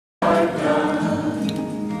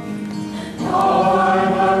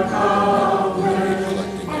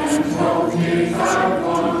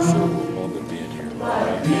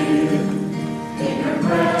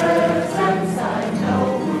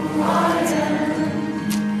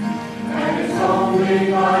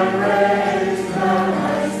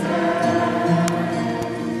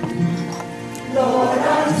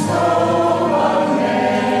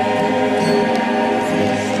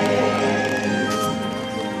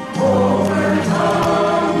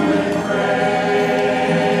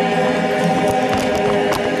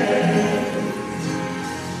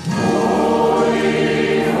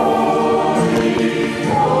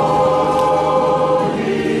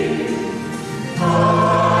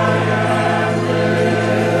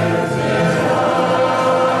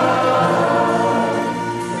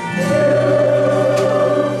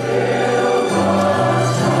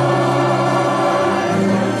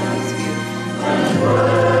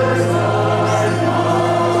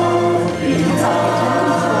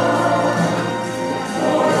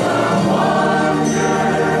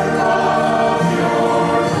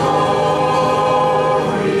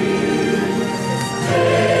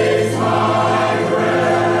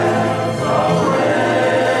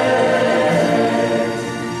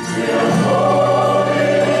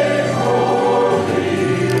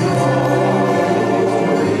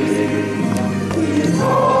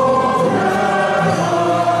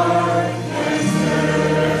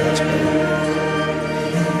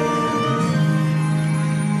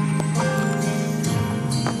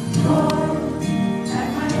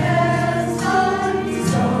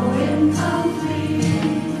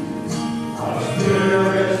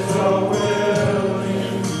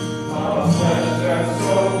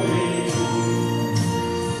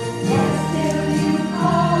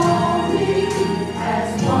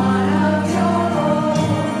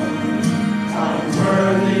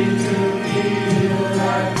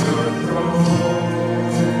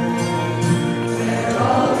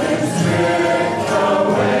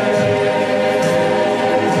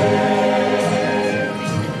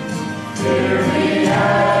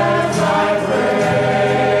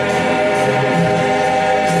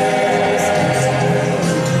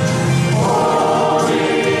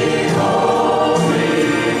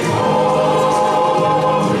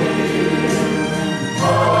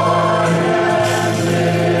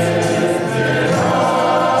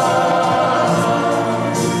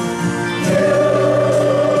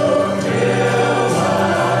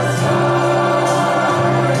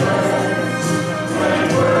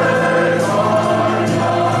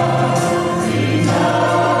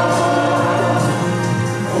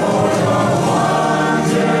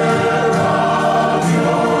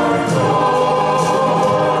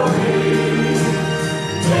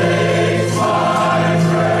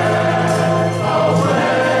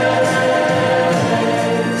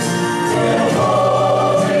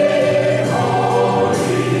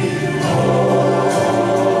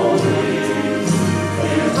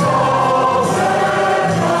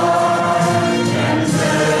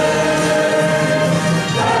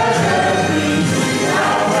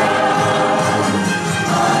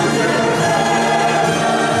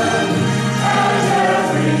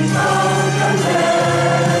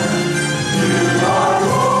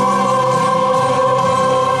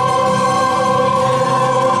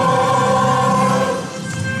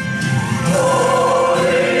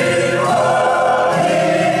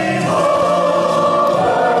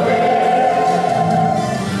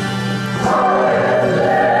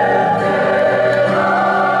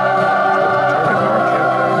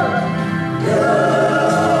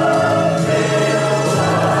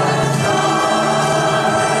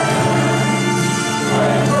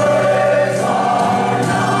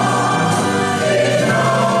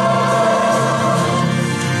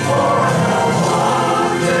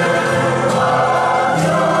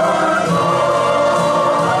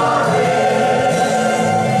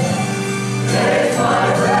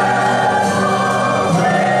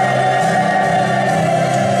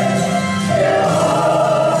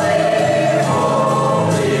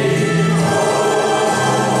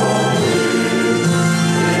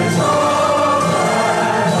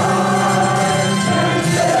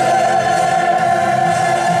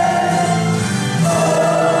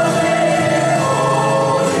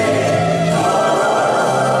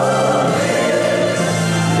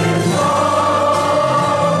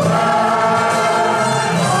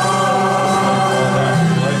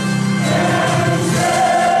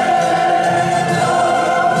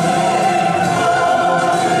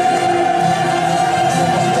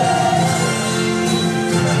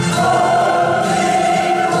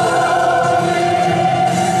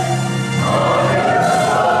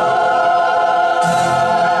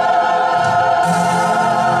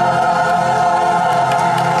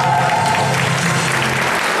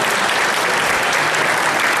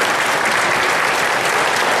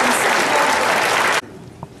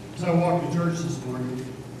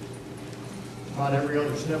about every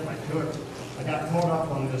other step I took, I got caught up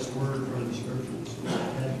on this word from the scriptures. It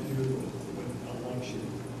had to do with election.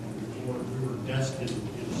 We were destined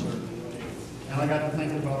in a certain way. And I got to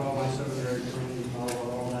thinking about all my seminary training, what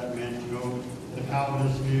all that meant, you know, the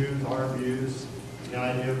Calvinist views, our views, the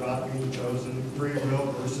idea about being chosen, free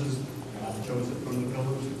will versus God chose it from the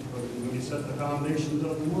pillars when he set the foundations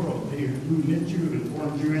of the world. He who knit you and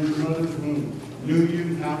formed you in your mother's womb, knew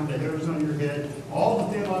you, counted the hairs on your head, all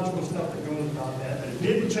the theological stuff that goes about that. And it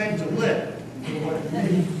didn't change a lick to what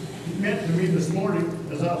it meant to me this morning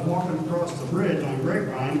as I was walking across the bridge on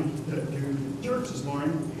Grapevine to church this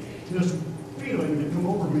morning. This feeling that come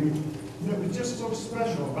over me that was just so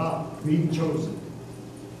special about being chosen.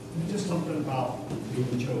 There's just something about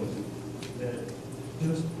being chosen that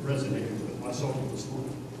just resonated with my soul this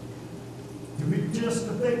morning. To be just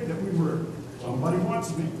to think that we were, somebody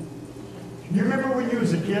wants me. You remember when you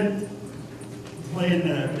was a kid playing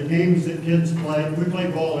the games that kids play? We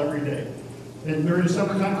played ball every day. And during the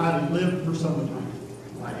summertime, I lived for summertime.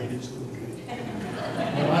 I hated school.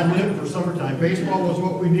 But I lived for summertime. Baseball was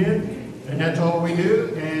what we did, and that's all we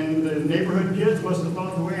knew. And the neighborhood kids must have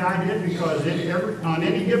thought the way I did, because on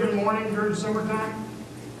any given morning during the summertime,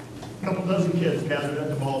 a couple dozen kids gathered at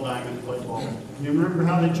the ball diamond to play ball. You remember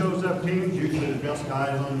how they chose up teams? Usually the best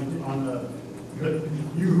guys on the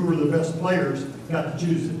you who were the best players got to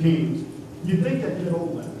choose the teams. You'd think that'd get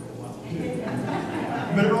old after a while,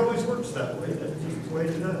 too. But it always works that way. That's just the way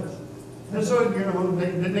it does. And so, you know,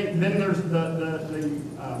 then there's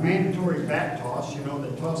the mandatory bat toss. You know,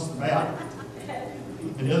 they toss the bat.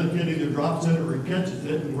 And the other kid either drops it or he catches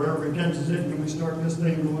it. And wherever he catches it, then we start this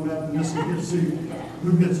thing going up. And this one gets to see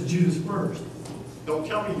who gets to choose first. Don't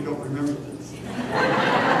tell me you don't remember this.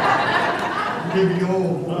 Give you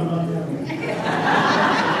old.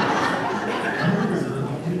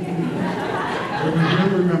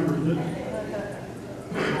 Everybody remembers it.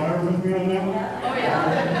 Fire with me on that one? Oh, yeah.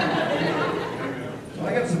 So I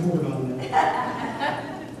got support on that.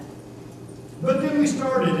 But then we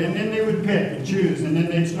started, and then they would pick and choose, and then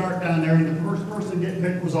they'd start down there, and the first person to get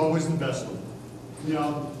picked was always the best one. You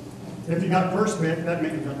know, if you got first pick, that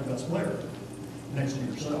meant you got the best player next to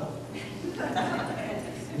yourself.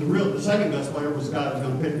 The second best player was the guy who was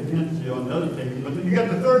going to pick against you on the other team. But you got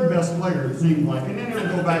the third best player, it seemed like. And then they would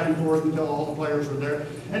go back and forth until all the players were there.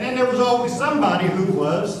 And then there was always somebody who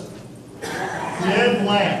was dead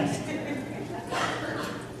last.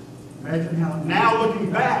 Imagine how, now looking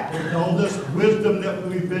back at all this wisdom that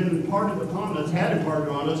we've been imparted upon us, had imparted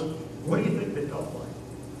on us, what do you think they felt like?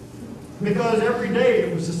 Because every day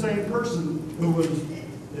it was the same person who was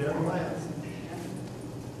dead last.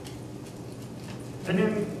 And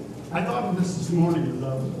then I thought of this morning as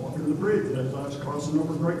I was walking the bridge, as I was crossing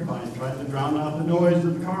over Grapevine, trying to drown out the noise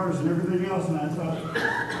of the cars and everything else, and I thought,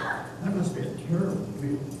 that must be a terrible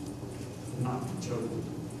feeling to not be chosen.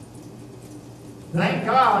 Thank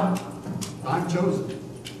God I'm chosen.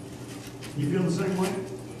 You feel the same way?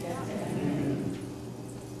 Yeah.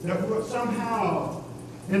 That somehow,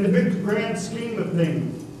 in the big grand scheme of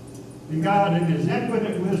things, and God in His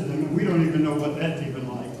infinite wisdom, and we don't even know what that's even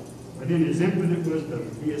like, but in His infinite wisdom,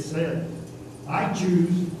 He has said, I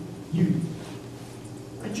choose you.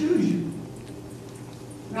 I choose you.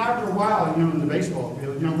 Now, after a while, you know, in the baseball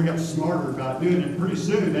field, you know, we got smarter about doing it. Pretty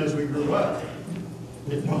soon, as we grew up,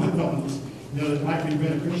 it dawned on us, you know, it might be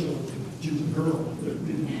beneficial to choose a girl.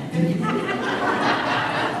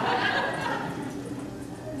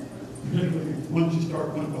 Particularly once you start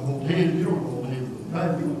wanting to hold hands, you don't hold hands with the guy,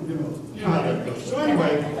 you know how that goes. So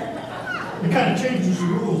anyway, it kind of changes the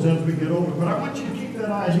rules as we get older, but I want you to keep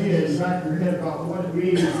that idea in the back of your head about what it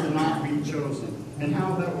means to not be chosen and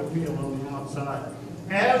how that would feel on the outside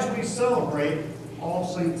as we celebrate All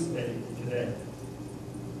Saints' Day today.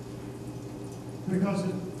 Because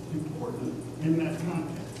it's important in that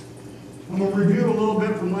context. I'm going to review a little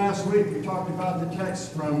bit from last week. We talked about the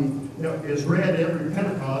text from, is read every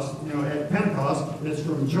Pentecost, at Pentecost. It's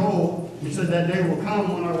from Joel. He said, that day will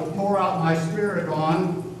come when I will pour out my Spirit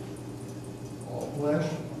on all flesh.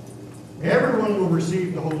 Everyone will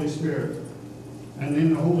receive the Holy Spirit. And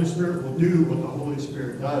then the Holy Spirit will do what the Holy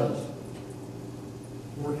Spirit does,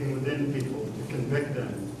 working within people to convict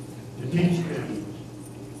them, to teach them,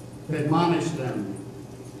 to admonish them,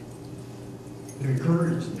 to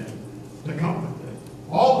encourage them, to comfort them.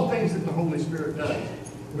 All the things that the Holy Spirit does,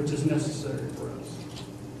 which is necessary for us.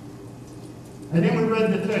 And then we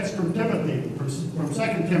read the text from Timothy, from 2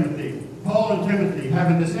 Timothy. Paul and Timothy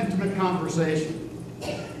having this intimate conversation.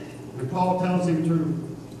 And Paul tells him,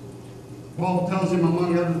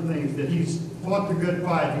 among other things, that he's fought the good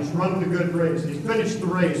fight, he's run the good race, he's finished the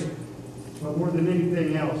race. But more than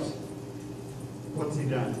anything else, what's he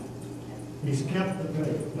done? He's kept the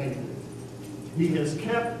faith. Thank you. He has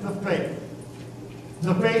kept the faith.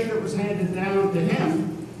 The faith that was handed down to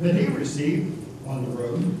him that he received on the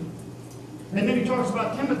road. And then he talks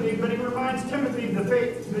about Timothy, but he reminds Timothy the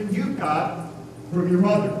faith that you got from your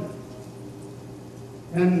mother.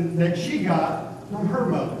 And that she got from her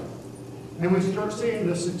mother. And we start seeing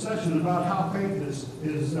the succession about how faith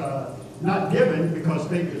is not given because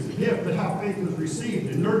faith is a gift, but how faith is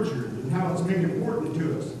received and nurtured and how it's made important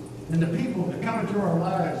to us. And the people that come into our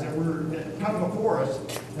lives that come before us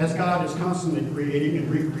as God is constantly creating and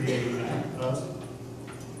recreating us.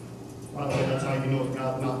 By the way, that's how you know if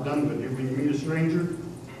God's not done with you. When you meet a stranger,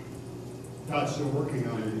 God's still working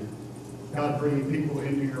on you. God's bringing people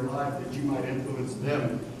into your life that you might influence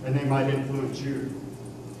them and they might influence you.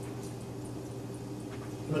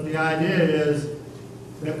 But the idea is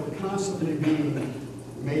that we're constantly being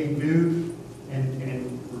made new and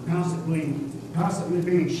we're constantly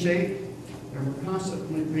being shaped, and we're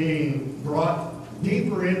constantly being brought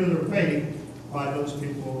deeper into their faith by those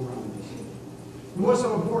people around us. And what's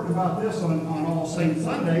so important about this on All Saints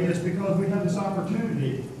Sunday is because we have this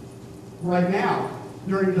opportunity right now,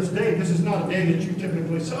 during this day. This is not a day that you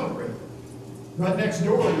typically celebrate. Right next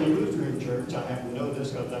door in the Lutheran church, I happen to know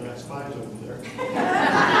this because I got spies over there.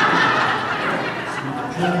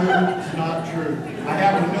 It's not true. I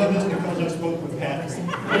happen to know this because I spoke with Patrick.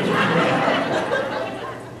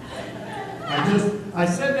 I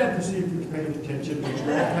said that to see if you were paying attention, which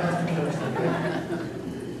we're all past the test, okay?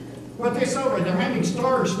 But they celebrate, they're hanging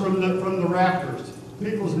stars from the rafters,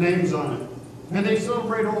 people's names on it. And they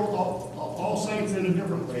celebrate all saints in a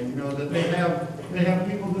different way, you know, that they have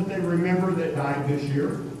people that they remember that died this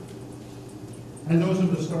year. And those are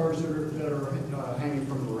the stars that are hanging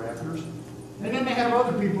from the rafters. And then they have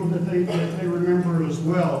other people that they remember as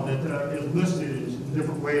well, that is listed in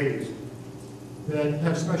different ways, that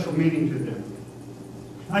have special meaning to them.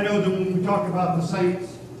 I know that when we talk about the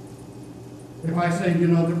saints, if I say, you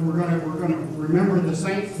know, that we're going to remember the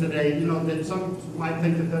saints today, you know, that some might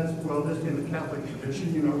think that that's, well, that's in the Catholic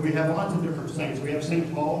tradition. You know, we have lots of different saints. We have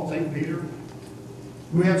St. Paul, St. Peter,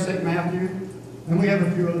 we have St. Matthew, and we have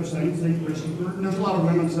a few other saints, St. Christopher, and there's a lot of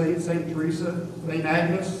women saints, St. Teresa, St.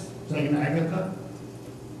 Agnes, St. Agatha,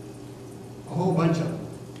 a whole bunch of them.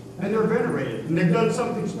 And they're venerated, and they've done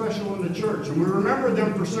something special in the church, and we remember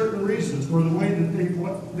them for certain reasons, for the way that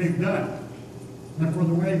what they've done, and for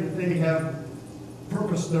the way that they have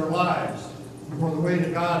purposed their lives, and for the way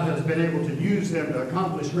that God has been able to use them to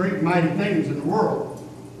accomplish great and mighty things in the world.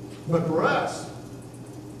 But for us,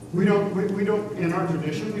 we don't, in our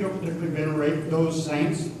tradition, we don't particularly venerate those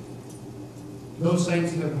saints. Those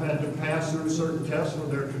saints have had to pass through certain tests for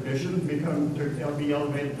their tradition, to be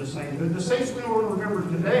elevated to sainthood. The saints we want to remember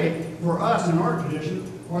today, for us in our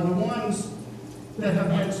tradition, are the ones that have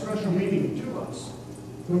had special meaning to us.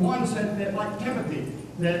 The ones that like Timothy,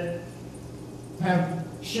 that have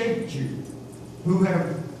shaped you, who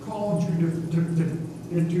have called you to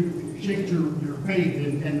shaped your faith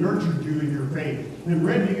and nurtured you in your faith, and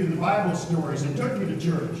read to you the Bible stories and took you to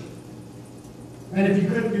church. And if you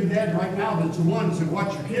couldn't do that right now, it's the ones that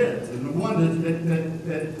watch your kids, and the ones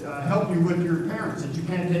that help you with your parents that you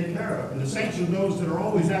can't take care of. And the saints are those that are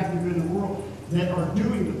always active in the world, that are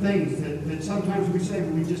doing the things that sometimes we say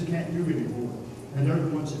we just can't do anymore. And they're the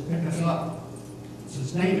ones that pick us up,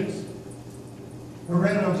 sustain us. I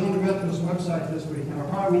was on the Methodist website this week, and I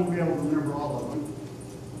probably won't be able to remember all of them.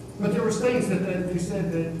 But there was things that they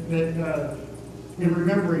said that in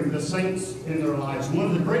remembering the saints in their lives. One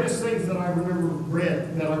of the greatest things that I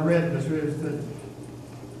read this was that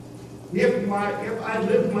if I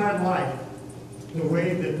lived my life the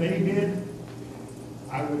way that they did,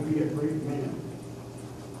 I would be a great man.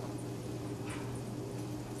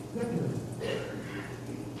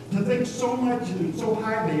 To think so much and so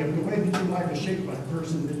highly of the way that your life is shaped by a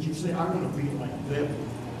person that you say, I want to be like them.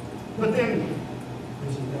 But then,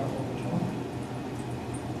 isn't that what we're talking?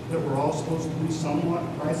 That we're all supposed to be somewhat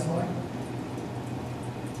Christ-like?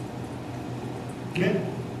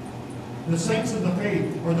 Again, the saints of the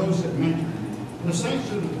faith are those that mentor you. The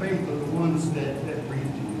saints of the faith are the ones that read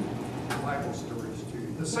to you the Bible stories to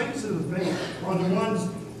you. The saints of the faith are the ones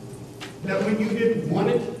that when you didn't want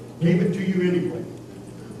it, gave it to you anyway.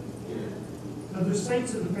 Now, the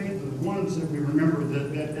saints of the faith are the ones that we remember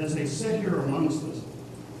that as they sit here amongst us,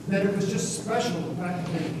 that it was just special the fact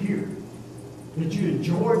that they were here. That you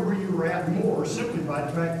enjoyed where you were at more simply by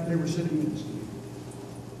the fact that they were sitting next to you.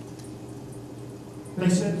 They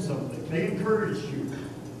said something. They encouraged you.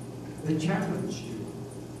 They challenged you.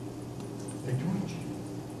 They taught you.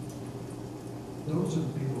 Those are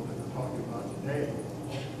the people that we're talking about today,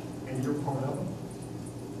 and you're part of them.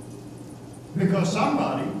 Because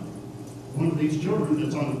somebody, one of these children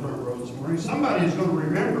that's on the front row this morning, somebody is going to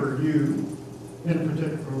remember you in a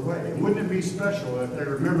particular way. And wouldn't it be special if they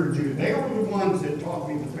remembered you? They were the ones that taught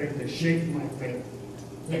me the faith, that shaped my faith,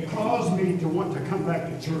 that caused me to want to come back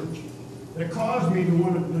to church, that caused me to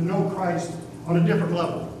want to know Christ on a different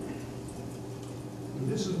level. And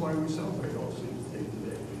this is why we celebrate All Saints Day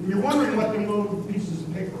today. And you're wondering what them little pieces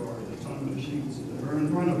of paper are that's on the sheets that are in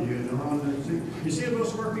front of you, and they're on there too. You see a little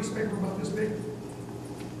square piece of paper about this big?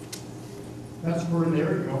 That's where,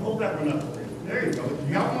 there you go. Hold that one up for you. There you go.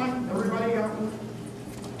 You got one? Everybody got one?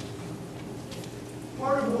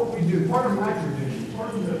 Part of what we do, part of my tradition,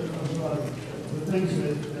 part of the things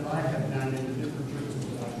that I have done in the different churches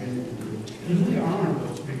that I've been to, is we honor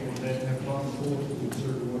those people that have gone forth in a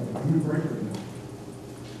certain way. We pray for them.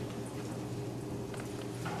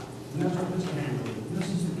 And that's what this candle is. This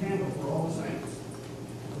is the candle for all the saints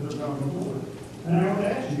that have gone before. And I would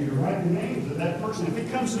ask you to write the names of that person. If it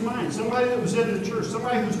comes to mind, somebody that was in the church,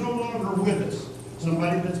 somebody who's no longer with us,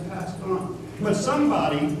 somebody that's passed on. But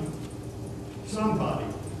somebody,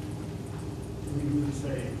 we need to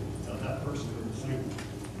say, that person was the same.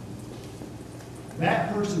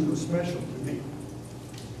 That person was special to me.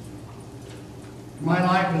 My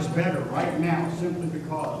life is better right now simply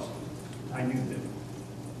because I knew them.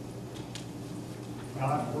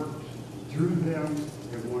 God worked through them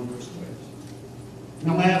in wondrous ways.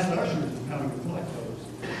 Now, I asked the ushers to come and collect those.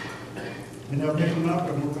 And they'll pick them up,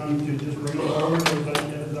 and we're going to just bring them forward as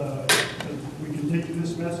we continue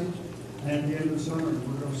this message. And at the end of the sermon,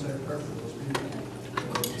 we're going to say a prayer for those people.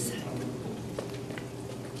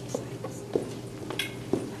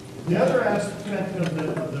 The other aspect of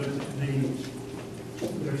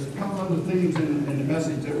there's a couple other things in the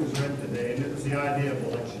message that was read today, and it was the idea of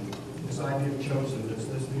election, this idea of chosenness,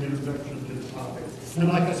 this the introduction to the topic. And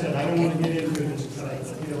like I said, I don't want to get into this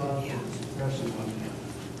because I feel a lot of discussion on that.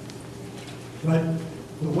 But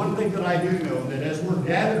the one thing that I do know, that as we're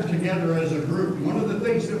gathered together as a group, one of the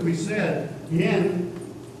things that we said in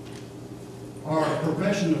our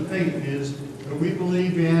profession of faith is that we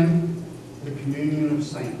believe in the communion of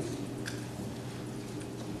saints.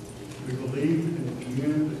 We believe in the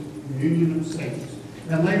communion of saints.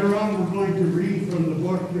 And later on, we're going to read from the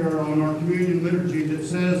book here on our communion liturgy that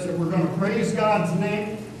says that we're going to praise God's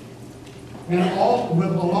name and along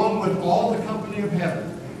with all the company of heaven.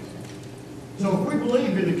 So if we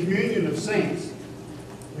believe in the communion of saints,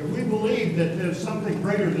 if we believe that there's something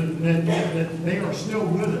greater, that they are still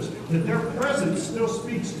with us, that their presence still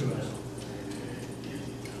speaks to us,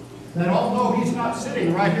 that although he's not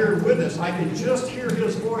sitting right here with us, I can just hear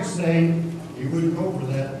his voice saying, he wouldn't go for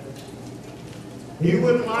that. He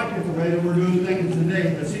wouldn't like it the way that we're doing things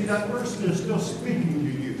today. But see, that person is still speaking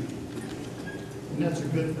to you. And that's a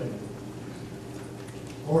good thing.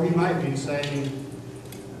 Or he might be saying,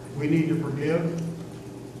 we need to forgive.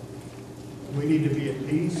 We need to be at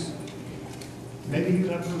peace. Maybe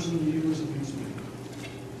that person to you is a peacemaker.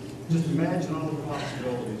 Just imagine all the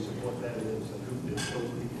possibilities of what that is and who those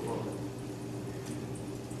people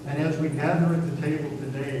are. And as we gather at the table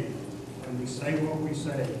today, and we say what we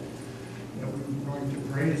say, that we're going to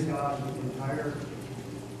praise God with the entire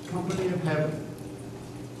company of heaven,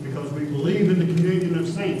 because we believe in the communion of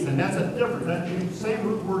saints, and that's a different, that same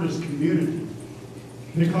root word is community,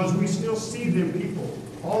 because we still see them people,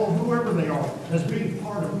 all whoever they are, as being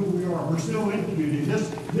part of who we are. We're still in community.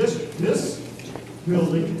 This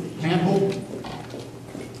building can't hold it.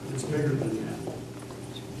 It's bigger than that.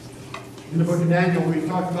 In the book of Daniel, we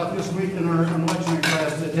talked about this week in our election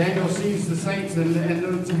class that Daniel sees the saints and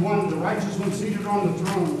the righteous one seated on the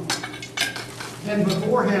throne. And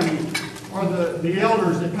before him are the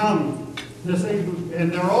elders that come to sing,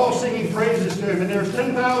 and they're all singing praises to him. And there's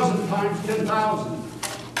 10,000 times 10,000.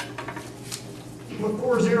 Put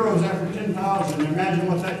 4 zeros after 10,000. Imagine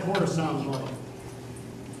what that chorus sounds like.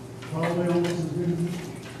 Probably almost as good.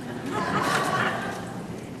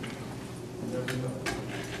 There we go.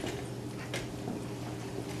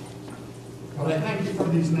 But I thank you for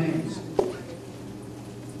these names.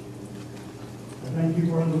 I thank you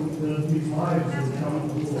for these lives that have come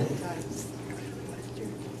into the world.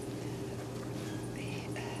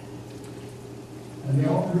 And the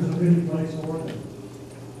altars have been in place for them.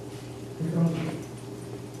 Because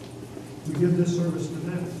we give this service to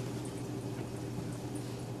them.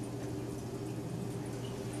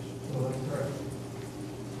 So let's pray.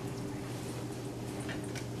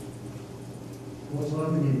 Most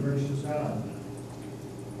loving and gracious God,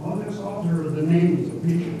 on this altar are the names of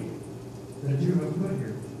people that you have put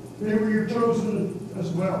here. They were your chosen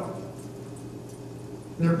as well.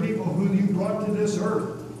 They're people who you brought to this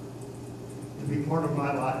earth to be part of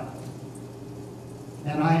my life.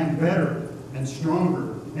 And I am better and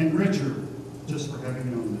stronger and richer just for having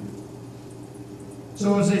known them.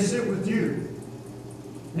 So as they sit with you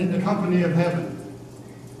in the company of heaven,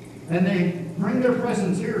 and they bring their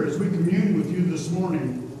presence here as we commune with you this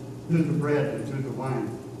morning through the bread and through the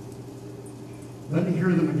wine, let me hear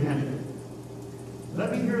them again.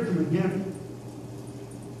 Let me hear them again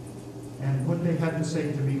and what they had to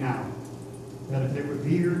say to me now. That if they would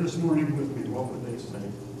be here this morning with me, what would they say?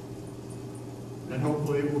 And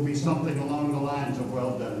hopefully it will be something along the lines of,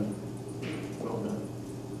 well done, well done.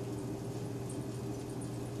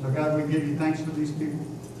 So God, we give you thanks for these people.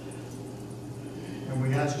 And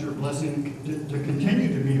we ask your blessing to continue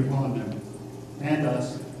to be upon them and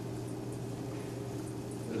us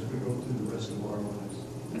as we go through the rest of our lives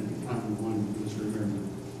and become one who is remembered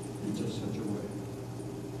in just such a way.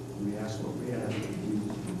 We ask what we ask in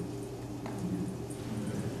Jesus' name.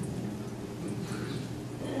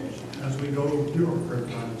 As we go to our prayer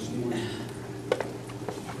time this morning,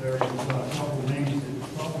 there are a couple of names that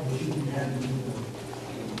probably should be added to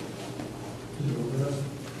the list.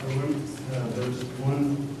 There's one,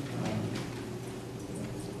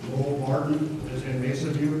 Lowell Martin is in Mesa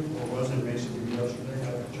View, or was in Mesa View yesterday.